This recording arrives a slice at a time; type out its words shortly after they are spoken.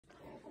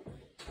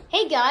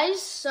Hey guys,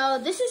 so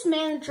this is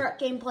Man in the Truck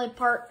gameplay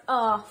part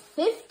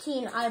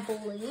 15, I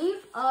believe.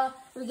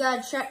 We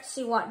gotta check to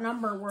see what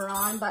number we're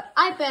on, but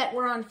I bet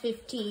we're on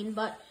 15.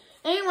 But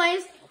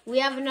anyways, we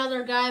have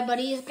another guy, but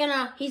he's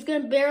gonna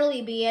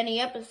barely be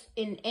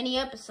in any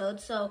episode,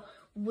 so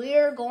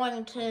we're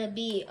going to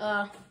be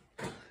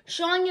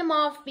showing him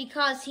off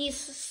because he's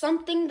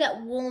something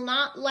that will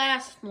not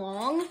last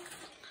long.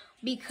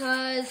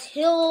 Because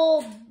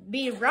he'll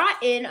be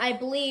rotten, I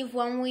believe,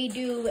 when we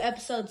do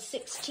episode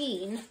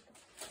 16.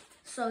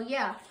 So,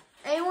 yeah.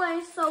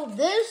 Anyway, so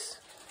this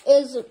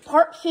is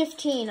part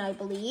 15, I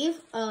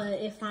believe,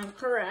 if I'm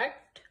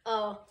correct.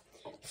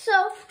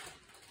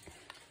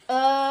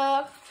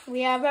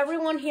 We have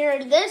everyone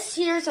here. This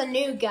here's a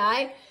new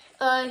guy.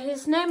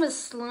 His name is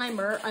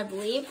Slimer, I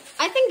believe.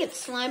 I think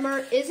it's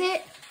Slimer. Is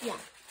it? Yeah.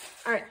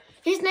 All right.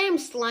 His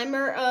name's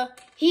Slimer.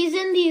 He's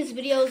in these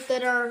videos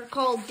that are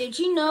called Did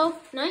You Know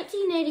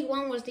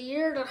 1981 was the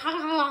year to ha ha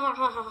ha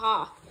ha ha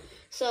ha.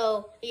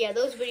 So, yeah,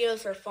 those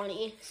videos are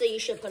funny, so you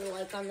should put a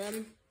like on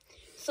them.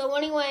 So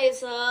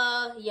anyways,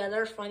 yeah,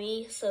 they're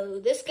funny. So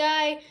this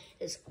guy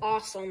is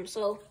awesome.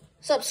 So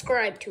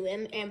subscribe to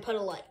him and put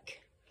a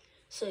like.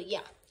 So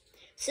yeah.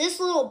 So this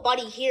little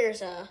buddy here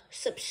is a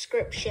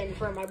subscription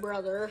for my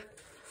brother.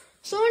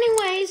 So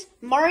anyways,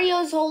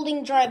 Mario's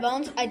holding dry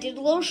bones. I did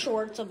little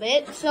shorts of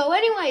it. So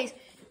anyways,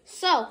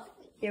 so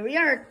here we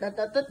are. Da,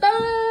 da, da,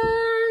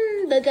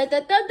 dun, da, da, da,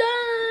 da,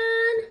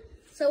 dun.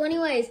 So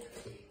anyways,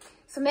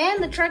 so Man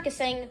in the Truck is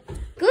saying,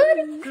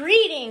 good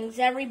greetings,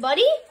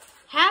 everybody.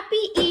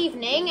 Happy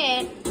evening,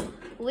 and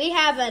we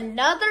have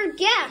another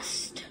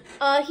guest.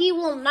 He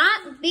will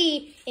not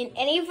be in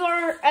any of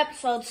our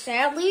episodes,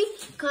 sadly,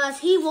 because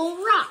he will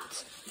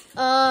rot.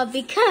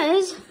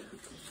 Because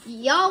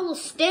y'all will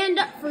stand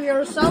up for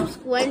yourselves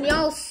when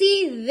y'all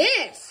see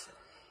this.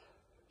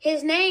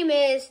 His name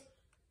is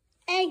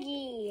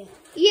Eggy.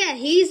 Yeah,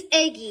 he's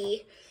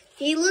Eggy.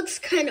 He looks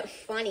kind of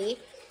funny,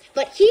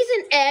 but he's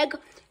an egg.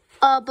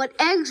 But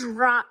eggs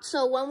rot,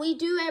 so when we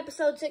do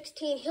episode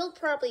 16, he'll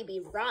probably be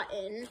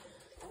rotten.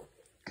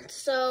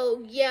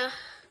 So, yeah.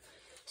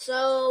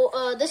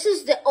 So, this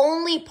is the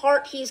only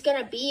part he's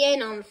gonna be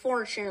in,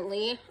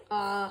 unfortunately.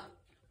 So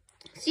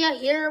yeah,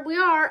 here we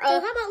are. So how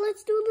about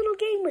let's do a little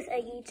game with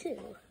Eggy,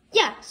 too?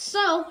 Yeah,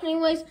 so,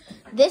 anyways,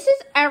 this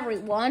is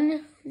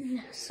everyone.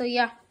 So,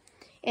 yeah.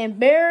 And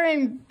Bear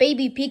and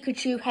Baby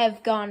Pikachu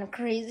have gone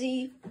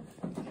crazy.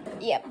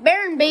 Yeah,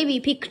 Bear and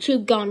Baby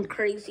Pikachu gone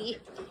crazy.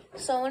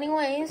 So,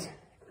 anyways,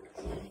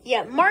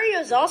 yeah,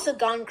 Mario's also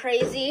gone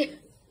crazy.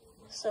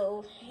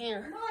 So,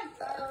 here.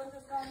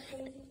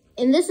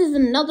 And this is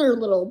another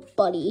little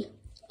buddy.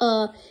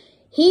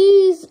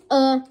 He's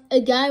a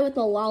guy with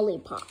a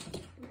lollipop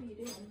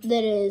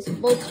that is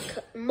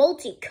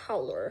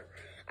multicolor.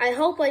 I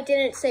hope I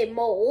didn't say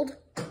mold.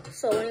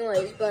 So,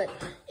 anyways, but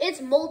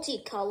it's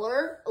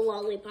multicolor, a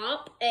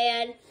lollipop,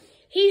 and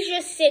he's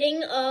just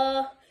sitting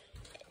to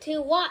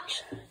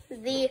watch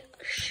the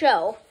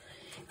show.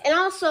 And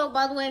also,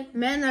 by the way,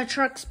 Man in the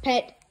Truck's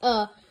pet,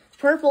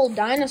 purple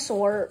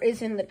dinosaur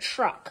is in the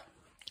truck.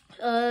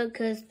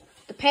 Because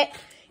the pet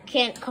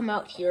can't come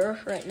out here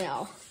right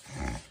now.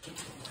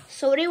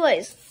 So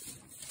anyways,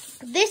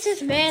 this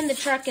is Man in the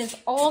Truck, as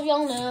all of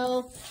y'all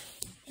know.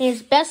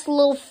 His best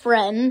little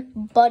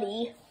friend,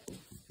 Buddy.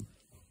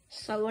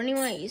 So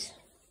anyways.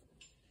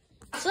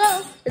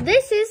 So,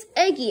 this is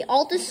Eggy.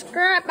 I'll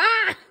describe,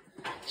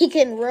 he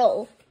can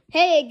roll.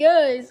 Hey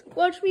guys,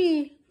 watch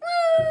me.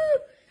 Woo!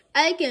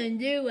 I can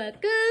do a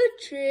good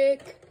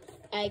trick.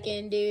 I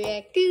can do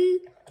a good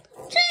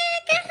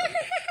trick.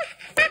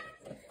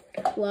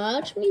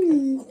 Watch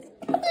me.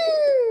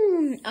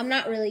 I'm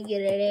not really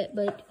good at it,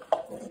 but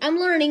I'm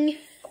learning.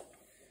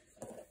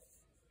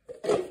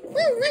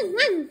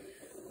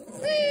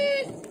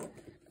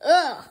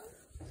 Ugh.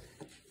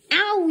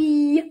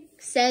 Owie,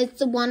 says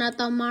the one of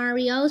the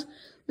Marios.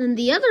 Then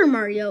the other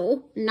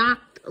Mario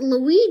knocked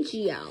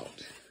Luigi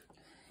out.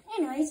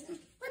 Anyways,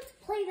 let's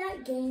play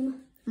that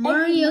game.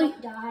 Mario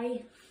might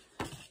die.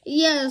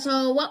 Yeah,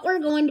 so what we're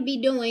going to be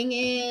doing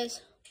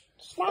is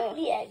Smack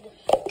the egg.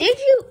 Did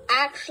you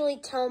actually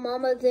tell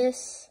Mama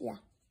this? Yeah.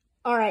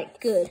 Alright,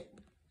 good.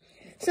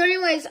 So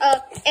anyways,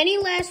 any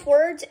last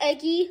words,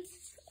 Eggy?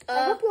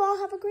 I hope you all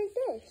have a great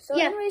day. So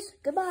yeah. anyways,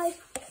 goodbye.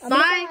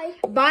 Bye.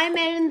 Bye,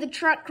 Man in the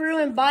Truck crew,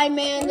 and bye,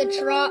 Man in the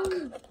Truck.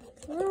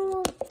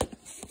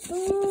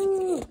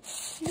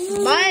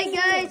 Bye,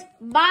 guys.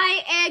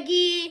 Bye,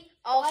 Eggy.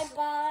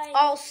 Bye-bye.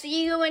 I'll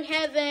see you in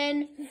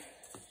heaven.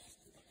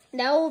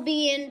 That will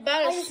be in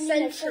about a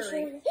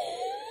century.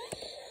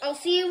 I'll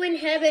see you in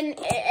heaven,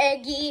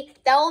 Eggy.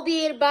 That will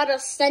be in about a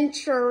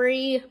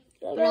century.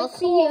 But I'll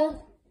see you.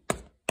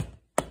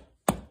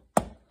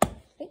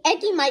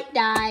 Eggy might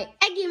die.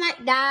 Eggy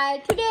might die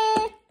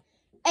today.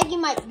 Eggy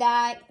might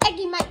die.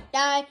 Eggy might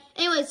die.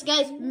 Anyways,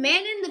 guys,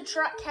 Man in the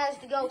Truck has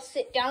to go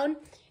sit down.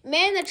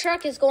 Man in the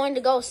Truck is going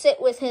to go sit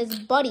with his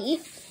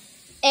buddy.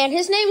 And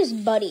his name is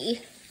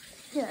Buddy.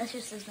 Yeah, that's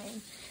just his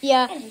name.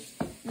 Yeah.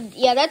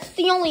 Yeah, that's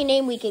the only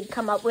name we could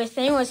come up with.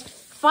 Anyways,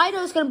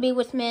 Fido's going to be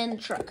with Man in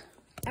the Truck.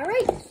 All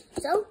right,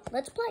 so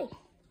let's play.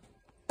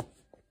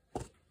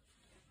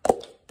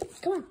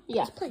 Come on,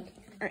 Yeah. let's play.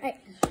 All right.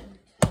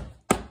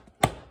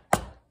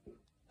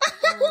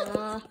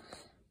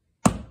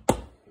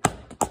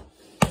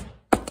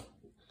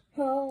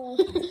 Oh,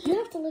 you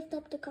have to lift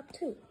up the cup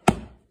too.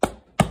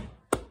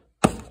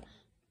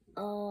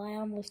 Oh, I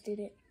almost did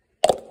it.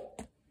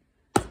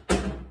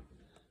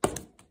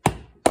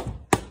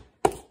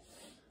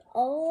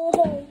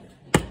 Oh.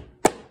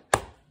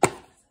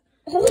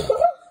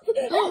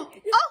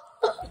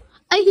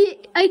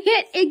 I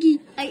hit Eggy.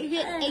 I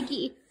hit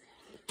Eggy.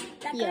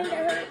 That Yeah. kind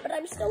of hurt, but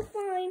I'm still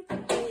fine.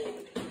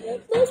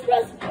 No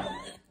stress.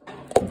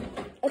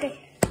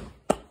 Okay.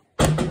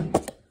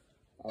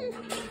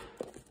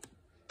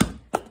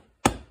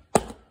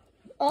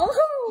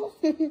 Oh.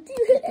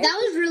 That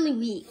was really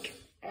weak.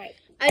 Alright.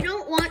 I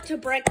don't want to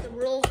break the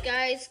rules,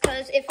 guys,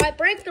 because if I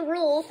break the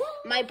rules,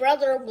 my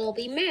brother will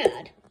be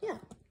mad. Yeah.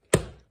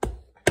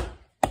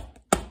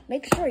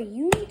 Make sure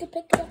you need to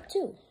pick it up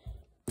too.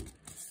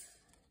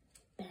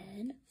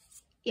 Ben.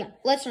 Yeah,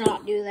 let's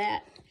not do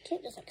that. You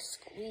can't just like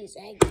squeeze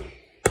egg.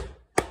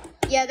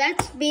 Yeah,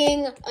 that's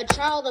being a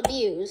child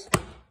abuse.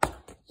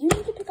 You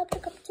need to pick up the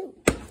cup too.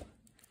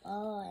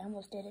 Oh, I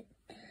almost did it.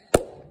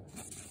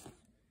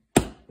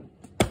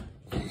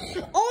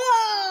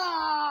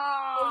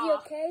 Oh! Is he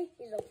okay?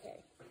 He's okay.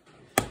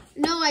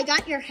 No, I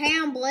got your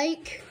hand,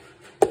 Blake.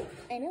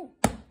 I know.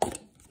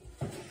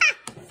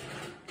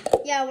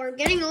 Yeah, we're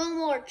getting a little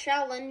more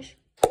challenge.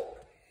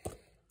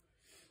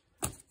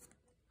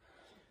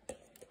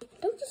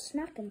 Don't just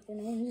smack him for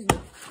no reason.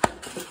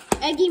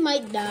 Eggy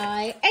might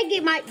die. Eggy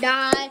might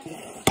die.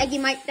 Eggy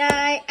might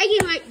die. Eggy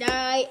might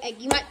die.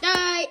 Eggy might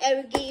die.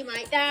 Eggy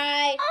might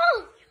die.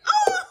 Oh!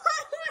 Oh!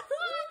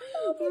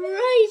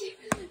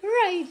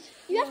 Right.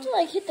 You have to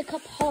like hit the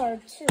cup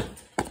hard too.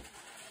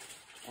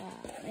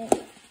 Oh man.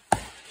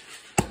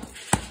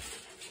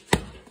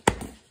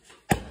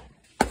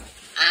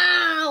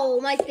 Ow,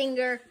 my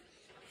finger.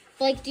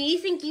 Blake, do you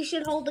think you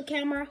should hold the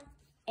camera?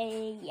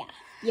 Yeah.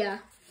 Yeah.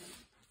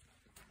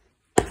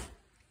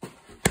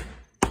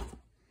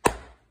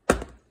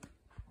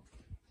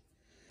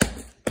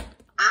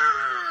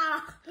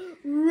 Ah!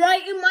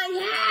 Right in my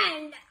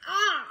hand.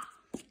 Ah!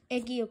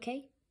 Eggy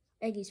okay?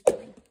 Eggy's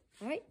fine.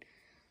 Alright?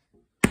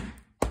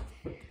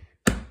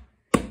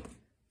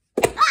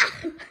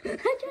 I'm trying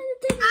to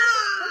take it.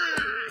 Ah!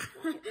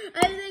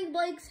 I think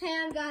Blake's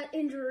hand got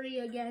injury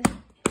again.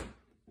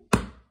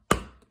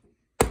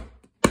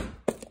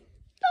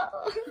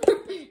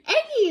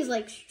 Eggy is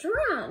like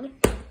strong.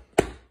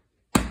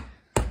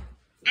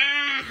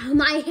 Ah,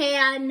 my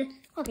hand.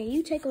 Okay,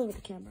 you take over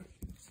the camera.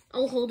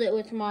 I'll hold it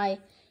with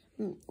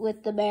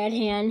the bad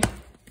hand.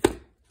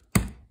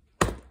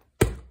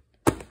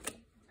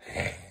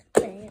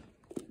 Dang it.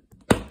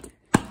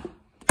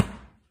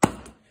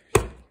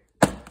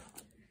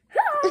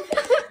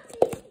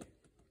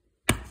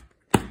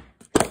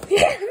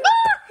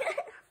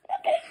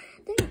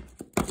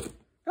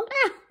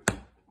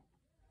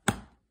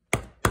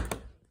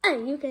 Hey,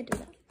 you can't do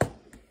that.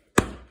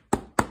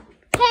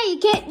 Hey, you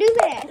can't do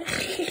that.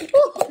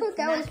 Ooh,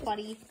 that was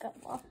funny.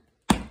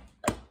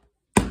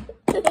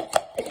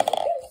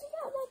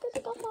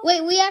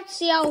 Wait, we have to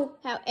see how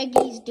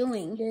Eggy's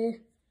doing. Yeah.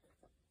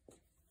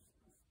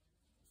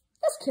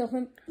 Let's kill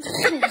him.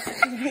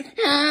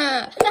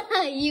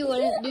 You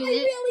wouldn't do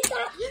this.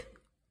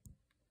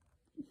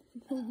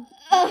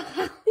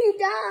 He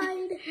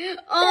died.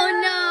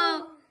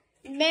 Oh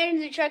no! Man in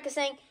the truck is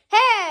saying,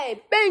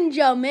 "Hey,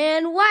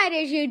 Benjamin, why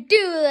did you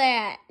do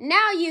that?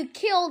 Now you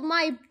killed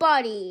my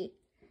buddy."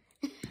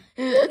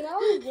 We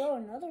always grow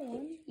another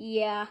one.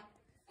 Yeah.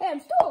 Hey, I'm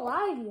still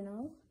alive, you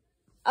know.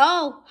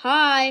 Oh,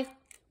 hi.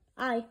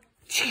 Hi.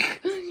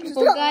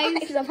 Well,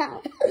 guys,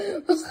 Somehow.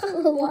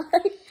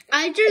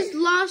 I just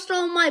lost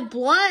all my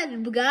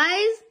blood,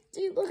 guys.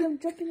 See, look, I'm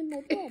jumping in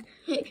my bed.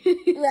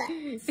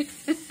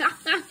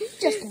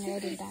 Just an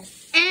egg and die.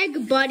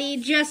 Egg Buddy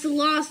just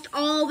lost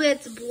all of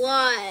its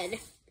blood.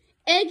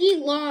 Eggy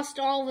lost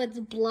all of its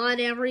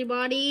blood,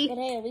 everybody. But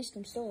hey, at least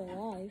I'm still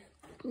alive.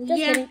 Just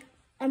Yeah. kidding.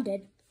 I'm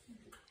dead.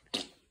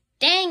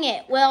 Dang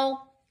it.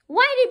 Well,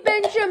 why did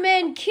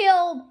Benjamin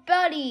kill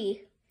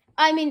Buddy?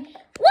 I mean,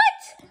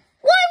 what?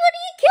 Why would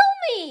he kill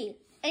me?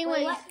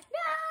 Anyways.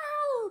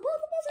 No! Both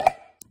of us are...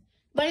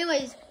 But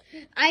anyways,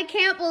 I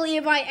can't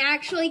believe I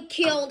actually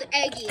killed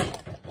Eggy.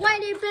 Why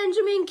did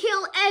Benjamin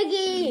kill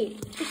Eggy?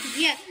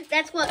 Yeah,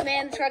 that's what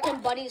Man Truck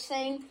and Buddy's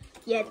saying.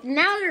 Yeah,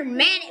 now they're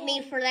mad at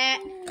me for that.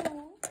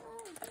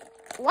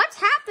 What's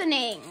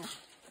happening?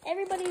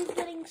 Everybody's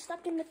getting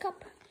stuck in the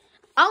cup.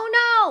 Oh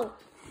no!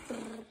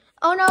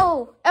 Oh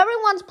no!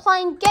 Everyone's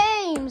playing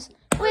games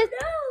with.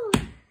 No!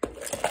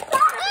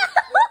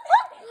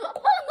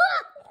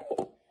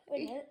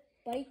 Wait a minute.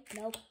 Buddy,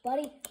 no.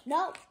 Buddy,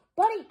 no.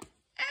 Buddy!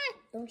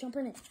 Don't jump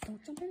in it.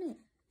 Don't jump in it.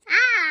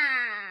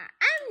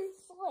 I'm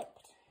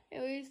Slipped.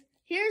 Anyways,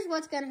 here's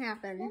what's gonna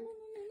happen.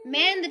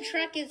 Man, the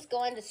truck is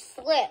going to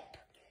slip.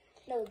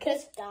 No,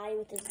 this guy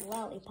with his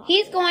lollipop.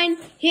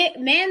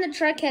 Man, the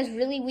truck has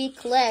really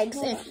weak legs.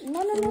 And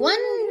No.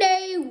 one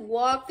day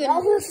walking.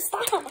 Oh,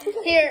 stop.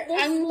 Here,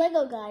 This I'm.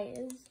 Lego guy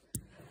is.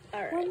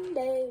 All right. One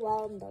day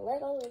while the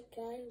Lego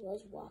guy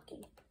was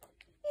walking.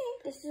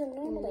 This is a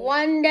normal day.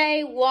 One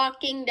day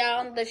walking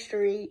down the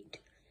street,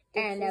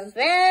 and a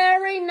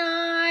very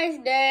nice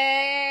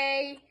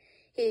day.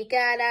 He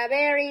got a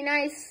very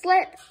nice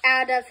slip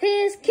out of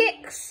his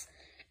kicks.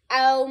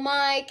 Oh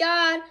my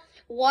God,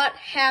 what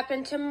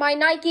happened to my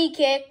Nike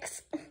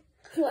kicks?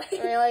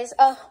 Anyways,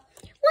 one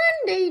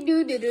day,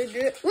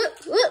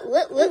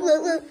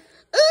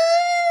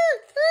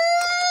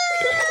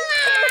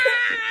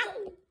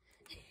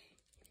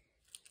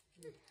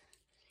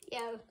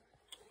 yeah.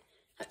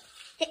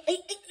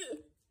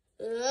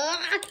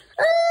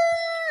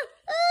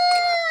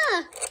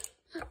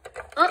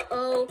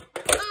 Uh-oh.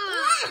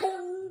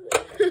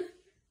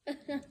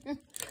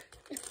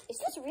 Is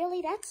this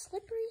really that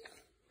slippery?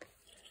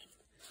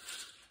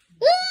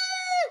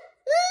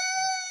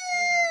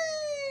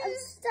 I'm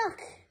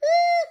stuck.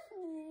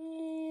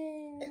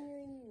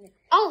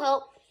 I'll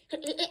help.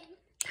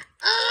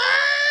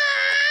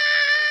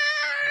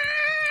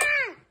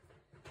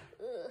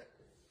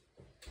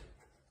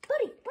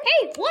 Buddy.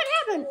 Hey, what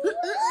happened?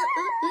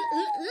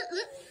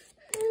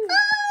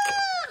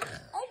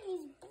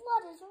 Eggie's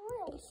blood is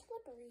really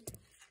slippery.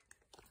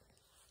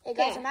 Hey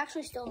guys, I'm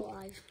actually still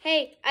alive.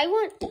 Hey, I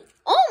want...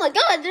 Oh my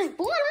God, there's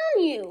blood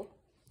on you.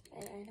 I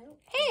know.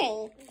 Hey,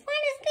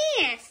 what is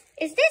this?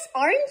 Is this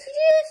orange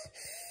juice?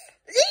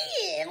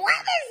 Ew, what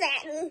is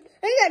that?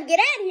 I gotta get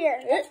out of here.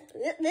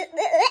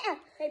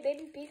 Hey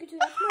baby Pikachu,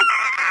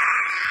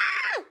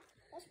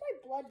 that's my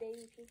blood,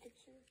 baby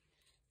Pikachu.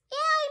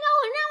 Yeah, I know,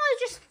 and now I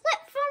just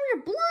slipped from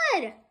your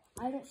blood.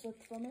 I didn't slip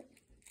from it.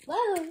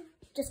 Whoa.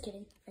 Just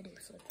kidding. I did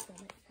slip from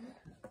it.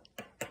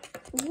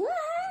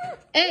 Whoa.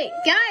 Hey,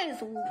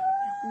 guys,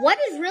 what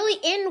is really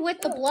in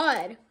with the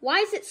blood? Why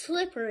is it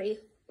slippery?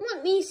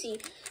 Let me see.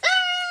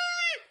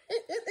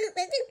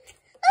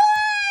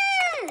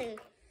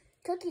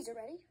 Cookies are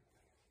ready.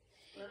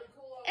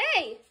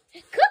 Hey,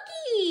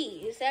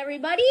 cookies,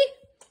 everybody.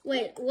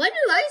 Wait, what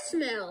do I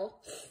smell?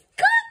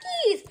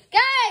 Cookies!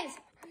 Guys,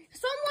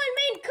 someone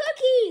made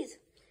cookies.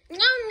 Nom,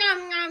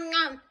 nom, nom,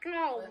 nom.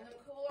 No. Let him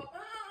cool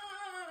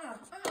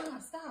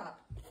off. Stop.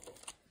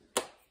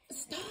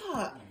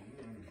 Stop.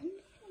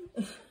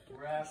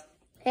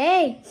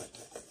 Hey,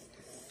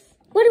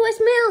 what do I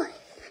smell?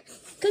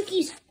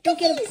 Cookies. Go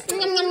get them.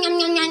 Nom, nom, nom,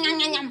 nom, nom,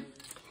 nom, nom.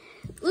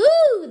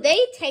 Ooh, they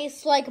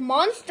taste like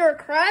Monster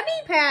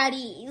Krabby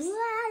Patties.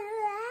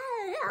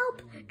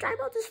 Help!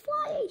 Tribalt is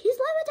flying. He's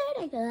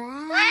levitating.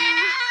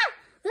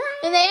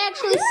 And they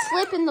actually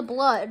slip in the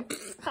blood.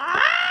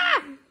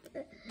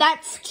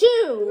 That's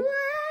two.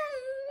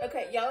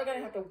 Okay, y'all are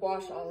gonna have to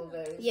wash all of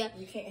those. Yeah.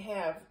 You can't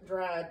have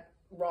dried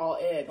raw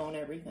egg on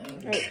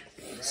everything. Right.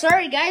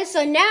 Sorry, guys.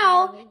 So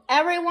now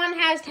everyone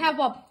has to have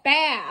a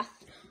bath.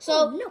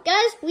 So,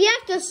 guys, we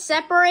have to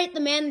separate the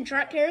man and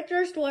truck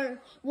characters to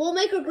where we'll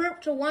make a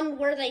group to one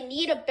where they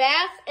need a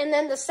bath, and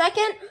then the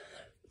second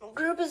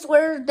group is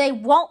where they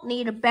won't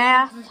need a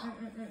bath.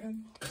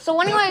 So,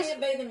 anyways, You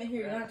can't bathe them in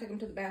here. You're gonna take them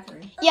to the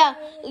bathroom. yeah,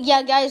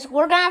 guys,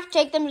 we're gonna have to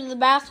take them to the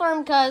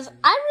bathroom because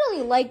I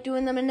really like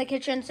doing them in the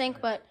kitchen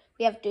sink, but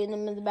we have to do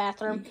them in the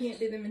bathroom. You can't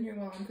do them in here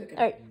while I'm cooking.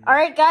 All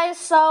right, guys.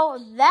 So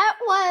that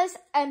was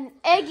an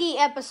Eggy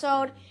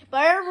episode,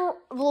 but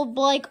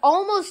like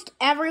almost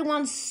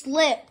everyone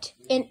slipped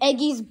in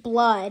Eggy's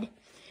blood,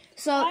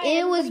 so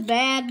it was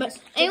bad. But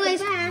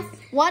anyways,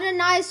 what a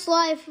nice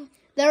life.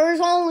 There was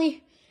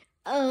only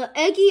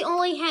Eggy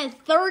only had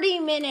 30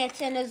 minutes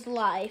in his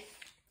life,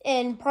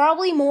 and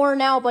probably more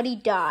now, but he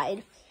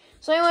died.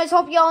 So anyways,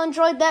 hope y'all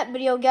enjoyed that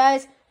video,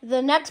 guys.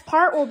 The next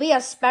part will be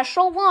a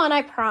special one,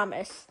 I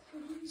promise.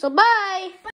 So bye.